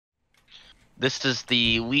This is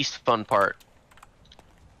the least fun part.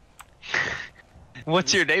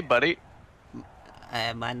 What's your name, buddy?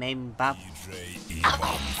 My name Bob.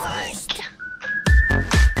 Oh, fuck.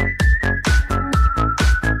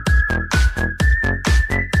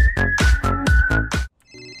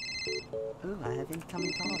 Ooh, I have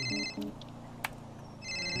incoming call.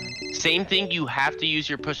 Same thing, you have to use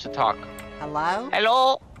your push to talk. Hello?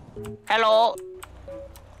 Hello? Hello?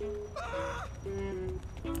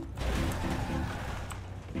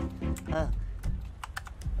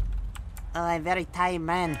 Oh, I'm very tired,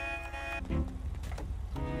 man.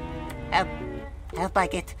 Help,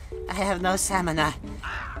 I have no stamina.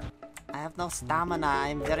 I have no stamina.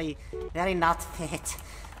 I'm very not fit.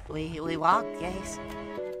 We walk, yes?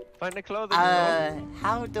 Find the clothing.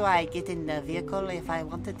 How do I get in the vehicle if I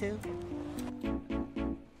wanted to?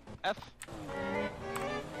 F.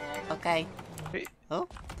 Okay. Hey. Oh?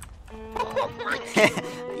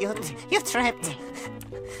 you tripped.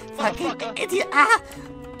 Fucking idiot.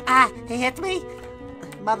 He hit me.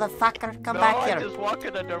 Motherfucker, come back here. I just walk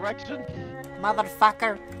in a direction.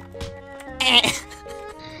 Motherfucker.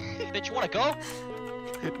 Bitch, you wanna go?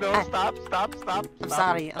 No, stop. I'm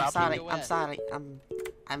sorry.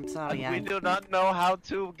 I'm sorry. We do not know how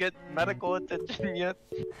to get medical attention yet.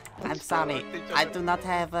 I'm sorry. I do not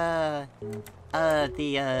have the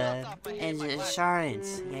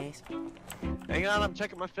insurance. Yes. Hang on, I'm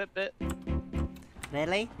checking my Fitbit.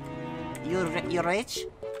 Really? You rich?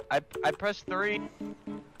 I pressed 3.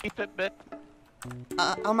 Fitbit.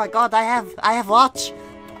 Oh my God! I have watch.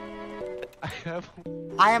 I have.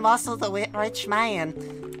 I am also the rich man.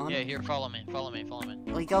 Yeah, here, follow me.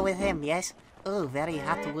 We go with him, yes? Ooh, very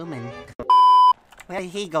hot woman. Where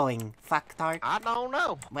is he going? Fucktard. I don't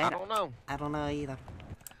know. Where? I don't know. I don't know either.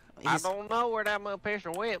 I don't know where that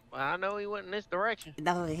motherfucker went. I know he went in this direction.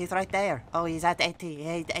 No, he's right there. Oh, he's at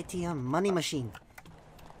ATM money machine.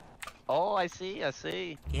 Oh, I see. Yes,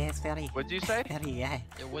 very. What'd you say? Very, yeah.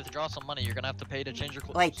 Yeah, withdraw some money. You're gonna have to pay to change your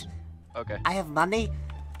clothes. Wait, Okay. I have money?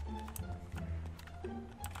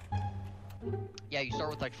 Yeah, you start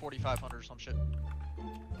with like 4,500 or some shit.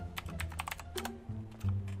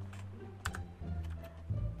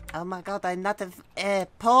 Oh my God, I'm not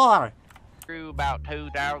poor. Through about $2,000. You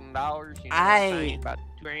know what I'm I- saying? About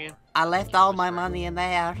 $2,000. I left all my money in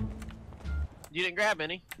there. You didn't grab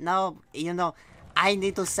any. No, you know, I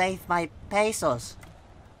need to save my pesos.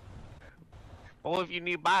 Well, if you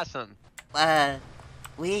need to buy something.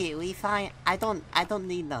 We find. I don't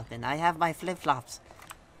need nothing. I have my flip flops.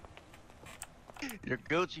 Your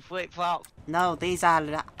Gucci flip flops. No, these are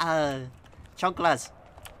chunkless.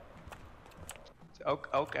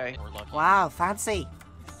 Okay. We're lucky. Wow, fancy.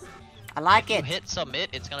 I like If it. you hit submit,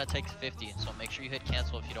 it's gonna take 50. So make sure you hit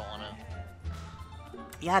cancel if you don't wanna.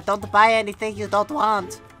 Yeah, don't buy anything you don't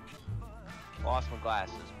want. Lost my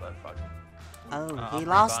glasses, but fuck. Oh, I'm he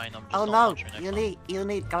lost. rebuying them, just Oh don't no, touch me next you time.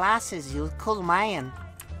 need glasses. You cool man.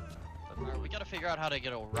 Alright, we gotta figure out how to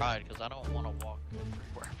get a ride because I don't want to walk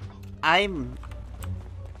everywhere, bro.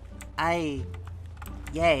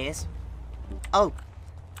 Yes. Oh,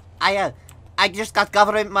 I just got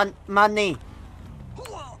government money.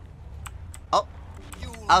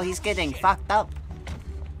 Oh, he's getting fucked up.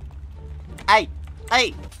 Hey,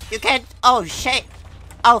 you can't. Oh shit.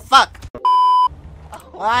 Oh fuck.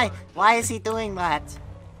 Why is he doing that?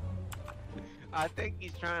 I think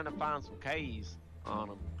he's trying to find some keys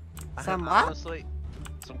on him. Some what? Honestly,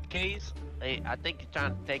 some keys. I think he's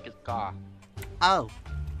trying to take his car. Oh,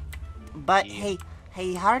 but Yeah.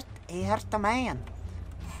 he hurt the man.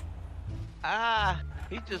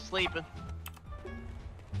 He's just sleeping.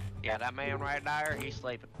 Yeah, that man right there, he's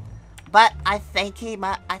sleeping. But I think he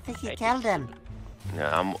killed him.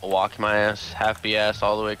 Yeah, I'm walking my happy ass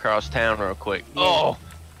all the way across town real quick. Yeah.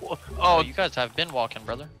 Oh, you guys have been walking,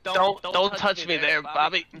 brother. Don't touch me there,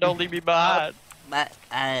 Bobby. Don't leave me behind. But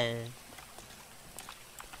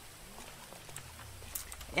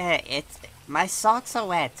yeah, my socks are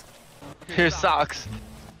wet, Your socks.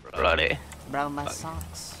 Bloody. bro. My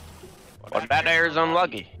socks. Well, that there is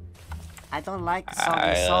unlucky. I don't like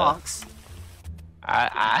soggy socks.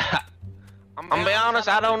 I'm gonna be honest,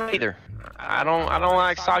 I don't either. I don't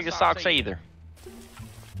like soggy socks either.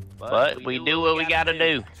 But we do what we gotta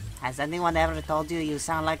do. Has anyone ever told you you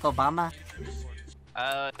sound like Obama?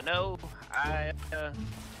 No, I've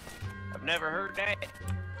never heard that.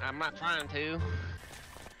 I'm not trying to.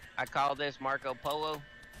 I call this Marco Polo.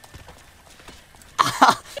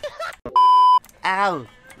 Ow,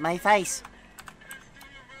 my face.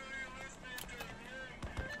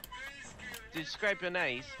 Did you scrape your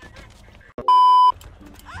nose?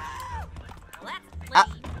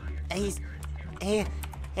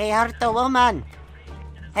 He hurt the woman.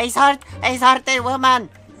 He's hurt the woman.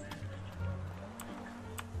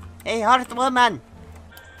 He hurt the woman.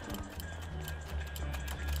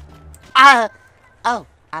 Ah! Oh,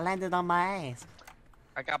 I landed on my ass.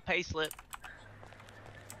 I got pay slip.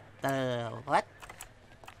 What?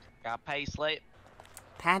 Got pay slip.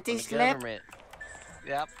 Panty from the slip? government.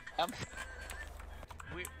 Yep.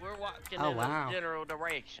 We're walking Oh, in wow. the general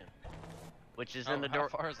direction, which is Oh, in the how door.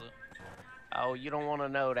 far is it? Oh, you don't want to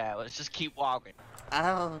know that. Let's just keep walking.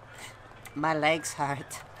 Oh, my legs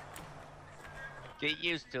hurt. Get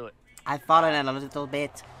used to it. I've fallen in a little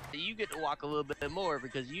bit. You get to walk a little bit more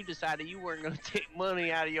because you decided you weren't going to take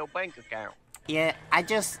money out of your bank account. Yeah,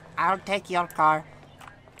 I'll take your car.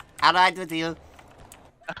 I'll ride with you.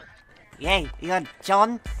 Yay, you're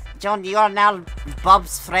John? John, you are now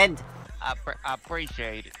Bob's friend. I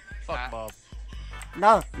appreciate it. Fuck Bob.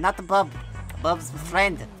 No, not the Bob. Bob's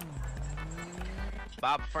friend.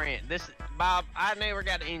 Bob friend. Bob, I never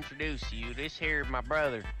got to introduce you. This here my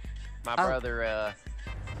brother. My brother,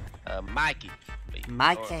 Mikey.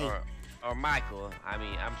 Mikey. Or Michael. I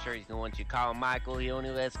mean, I'm sure he's gonna want you to call him Michael. He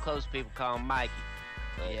only lets close people call him Mikey.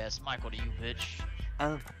 But Yes, Michael to you, bitch.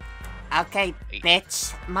 Oh. Okay,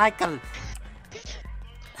 bitch. Michael.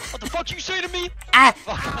 What the fuck you say to me? Ah!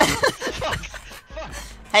 Fuck.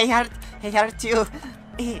 He hurt you.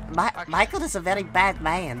 Michael is a very bad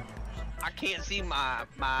man. I can't see my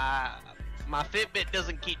Fitbit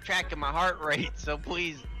doesn't keep track of my heart rate, so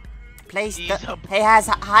please. Please, He's he has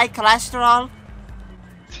high cholesterol.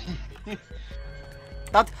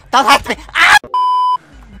 Don't hurt me. Ah!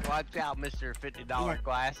 Watch out, Mr. $50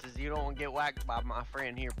 glasses. You don't want to get whacked by my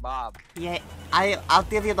friend here, Bob. Yeah, I'll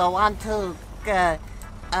give you the 1-2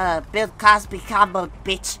 Bill Cosby combo,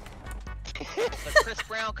 bitch. The Chris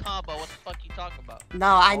Brown combo, what the fuck you talking about? No,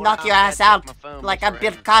 I Hold knock on, your I ass gotta out check my phone, like make I'm sure Bill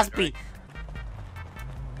everything's Cosby.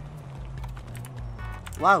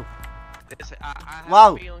 right. Whoa, I have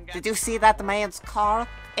whoa! a feeling, guys- Did you see that man's car?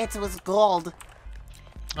 It was gold.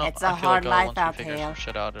 Oh, It's a I feel hard like, life once we out figure here. some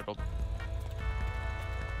shit out, it'll...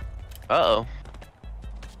 Uh-oh.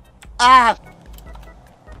 Ah!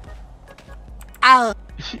 Ow!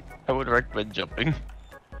 I would recommend jumping.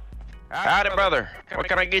 Howdy, brother. What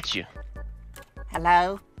can I get you?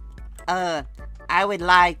 Hello? I would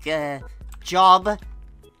like, job.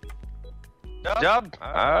 Job?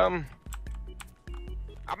 I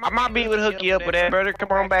might be able to hook you up with that, brother.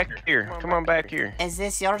 Come on back here. Come on back here. Is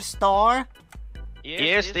this your store?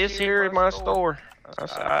 Yes, this here is my store.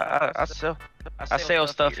 I sell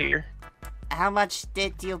stuff here. How much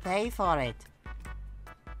did you pay for it?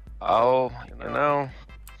 Oh, you know.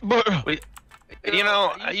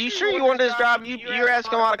 Are you sure you want this job? You're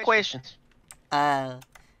asking a lot of questions. Well,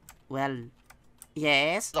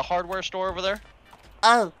 yes. The hardware store over there?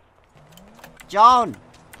 Oh, John.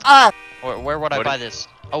 Where would I What buy this?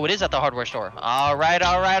 Oh, it is at the hardware store.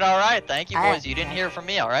 Alright. Thank you, boys. You didn't hear from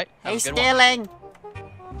me, alright? He's stealing.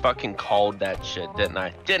 Fucking called that shit, didn't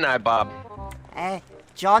I? Didn't I, Bob?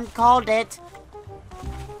 John called it.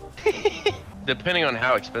 Depending on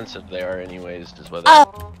how expensive they are, anyways, is whether.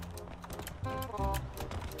 Oh.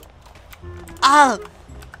 Oh.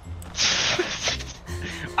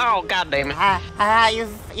 Oh, god damn it.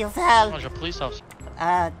 You fell. There's a police officer.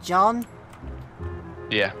 John,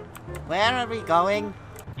 Yeah. where are we going?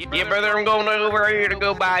 Yeah, brother, I'm going over here to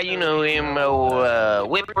go buy, him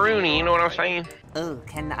whip-a-rooney, you know what I'm saying? Ooh,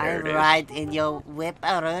 can I There it is. ride in your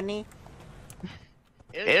whip-a-rooney?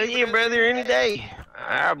 Hell yeah, brother, any day.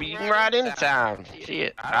 You can ride anytime.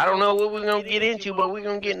 Shit. I don't know what we're gonna get into, but we're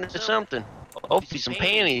gonna get into something. Hopefully some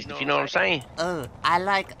panties, if you know what I'm saying. Ooh, I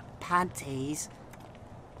like panties.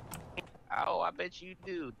 Oh, I bet you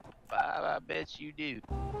do. I bet you do.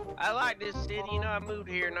 I like this city, I moved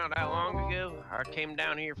here not that long ago. I came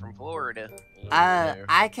down here from Florida.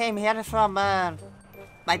 I came here from,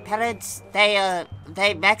 my parents,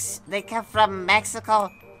 they come from Mexico.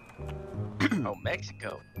 Oh,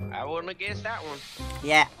 Mexico. I wouldn't have guessed that one.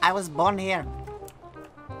 Yeah, I was born here.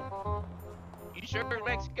 You sure it's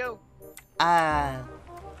Mexico?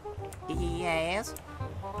 Yes.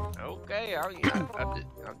 Okay,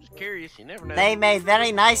 I'm just curious. You never know. They made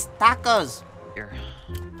very nice tacos. Here.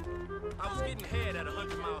 I was getting head at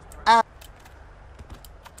 100 miles per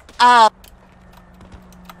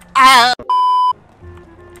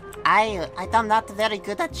I'm not very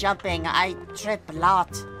good at jumping. I trip a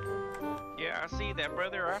lot. Yeah, I see that,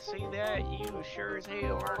 brother. I see that. You sure as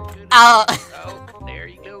hell aren't good. Oh. Oh, there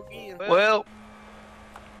you go again. Well,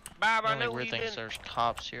 Bob, The I only know weird we've thing been is there's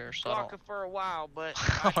cops here, so I walking for a while, but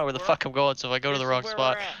don't know where the fuck I'm going, so if I go to the This is wrong where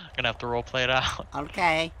spot, we're at. I'm gonna have to roleplay it out.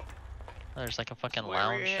 Okay. There's like a fucking Where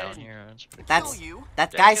are you lounge down heading? here. It's pretty That's you.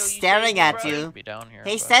 that The guy's hell you staring saying, at brother? you. cool. Be down here.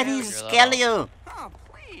 He but said we'll he's figure that scared out. you. Oh,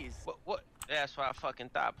 please. What? That's what I fucking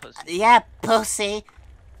thought, pussy. Yeah, pussy.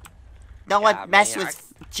 Don't Yeah, want mess man,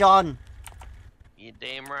 with John. You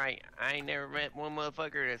damn right. I ain't never met one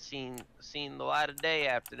motherfucker that's seen the light of day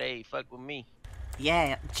after they fuck with me.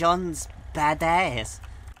 Yeah, John's badass.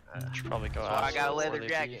 Should probably go So I ask got a them leather before they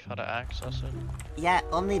jacket. leave how to access it. Yeah,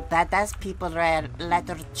 only badass people wear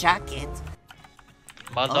leather jacket.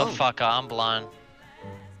 Motherfucker, I'm blind.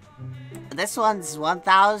 This one's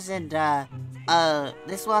 1,000.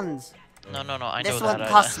 This one's. No, I This know one that.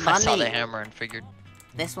 costs I saw the money. hammer and figured.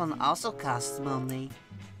 This one also costs money.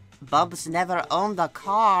 Bub's never owned a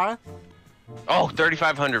car. Oh,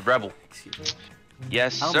 3,500 Rebel.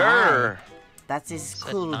 Yes, Oh, sir. That's his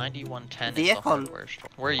Said cool 9110 is the vehicle. hardware store.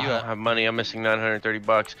 Where are you I don't at? have money. I'm missing 930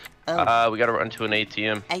 bucks. Oh, We gotta run to an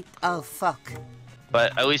ATM. oh fuck.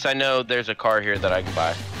 But at least I know there's a car here that I can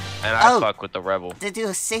buy. And I Oh. fuck with the Rebel. Did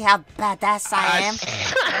you see how badass I am?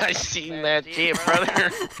 I seen that shit,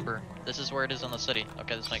 brother. This is where it is in the city.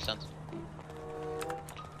 Okay, this makes sense.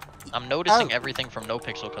 I'm noticing everything from no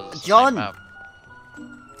pixel because it's the John! same map.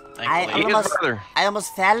 I Thankfully. He almost- is, brother. I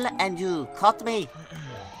almost fell and you caught me.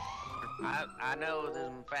 I know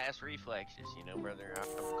them fast reflexes, you know, brother.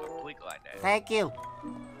 I'm quick like that. Thank you.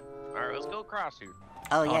 Alright, let's go across here.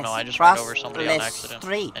 Oh, Oh yes. no, I just ran cross over somebody the on accident.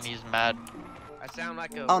 street. And he's mad. I sound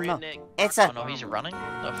like a Oh, no. redneck. It's Oh a. no, he's running?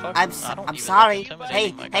 The fuck? I'm I don't I'm even sorry. look intimidating.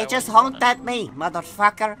 Hey, My hey, guy just wasn't honked running. at me,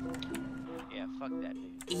 motherfucker. Yeah, fuck that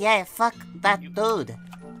dude. Yeah, fuck that dude.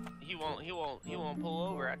 He won't pull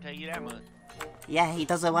over, I tell you that much. Yeah, he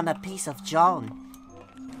doesn't want a piece of John.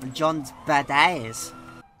 John's badass.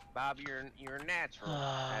 Bob, you're natural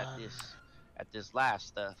at this last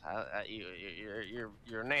stuff.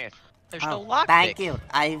 You're natural. There's no Oh, lockpick. thank you.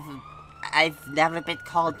 I've never been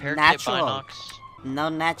called Repair kit, natural. Binox. No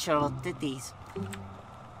natural titties.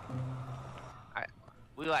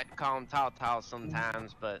 We like to call them tall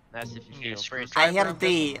sometimes, but that's if you You need a feel fresh. I screwdriver, hear I'm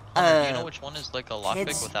the guessing? Do you know which one is like a lockpick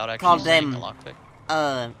kids without call actually saying a them-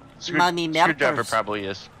 lockpick? money Screwdriver melters. probably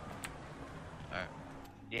is. Alright.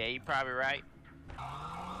 Yeah, you're probably right.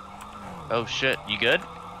 Oh shit, you good?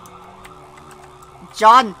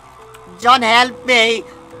 John, help me.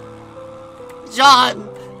 John,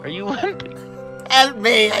 Are you limping? help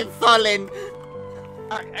me. I'm falling.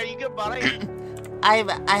 Are you good, buddy?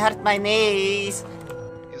 I hurt my knees.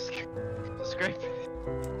 You scrape.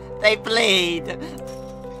 They bleed.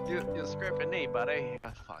 You scrape a knee, buddy. Oh,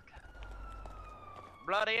 fuck.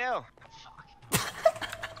 Bloody hell. Fuck.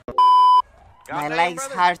 My Goddamn, legs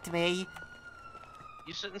brother. hurt me.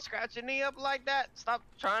 You shouldn't scratch your knee up like that. Stop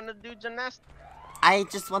trying to do gymnastics. I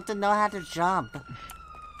just want to know how to jump.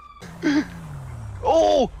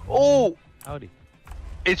 Oh! Howdy.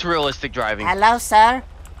 It's realistic driving. Hello, sir.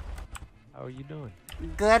 How are you doing?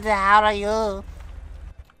 Good. How are you?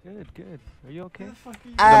 Good. Are you okay?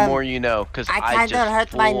 The more you know, because I I kinda just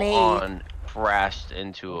hurt my knee. on crashed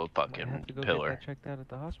into a Might fucking have to go pillar. Get that checked out at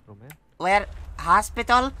the hospital, man. Where?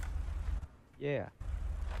 Hospital? Yeah.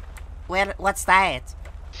 Where? What's that?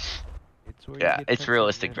 It's where Yeah, you get it's checked for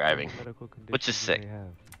realistic medical- driving, medical which is conditions you sick. may have.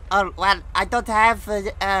 Oh well, I don't have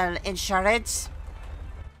insurance.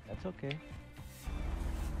 That's okay.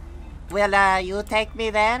 Will you take me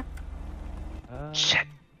there? Shit.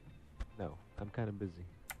 No, I'm kind of busy.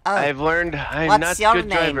 Oh, I've learned I'm What's not a your good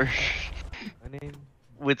name? driver My name?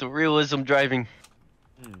 with realism driving.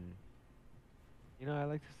 You know, I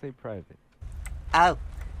like to stay private. oh,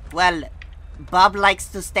 well, Bob likes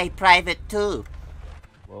to stay private too.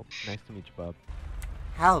 Well, nice to meet you, Bob.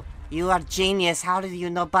 Oh, you are genius. How did you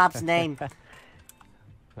know Bob's name?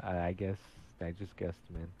 I guess I just guessed,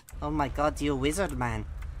 man. Oh my God, you wizard man.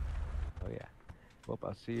 Oh yeah. Well,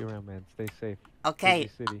 I'll see you around, man. Stay safe. Okay,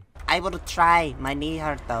 Busy city. I will try. My knee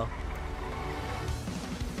hurt though.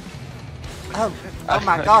 Oh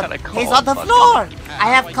my I God, gotta he's call on the fucking- floor. I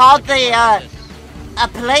have called the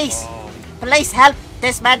police. Police, help!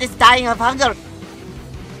 This man is dying of hunger.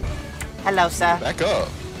 Hello, sir. Back up.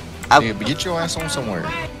 Oh. Nigga, get your ass on somewhere.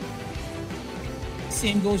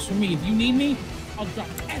 Same goes for me. If you need me, I'll drop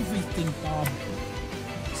everything, Bob.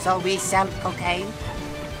 So we sell cocaine?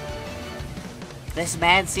 This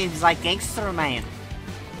man seems like gangster man.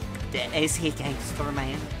 Is he gangster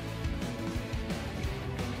man?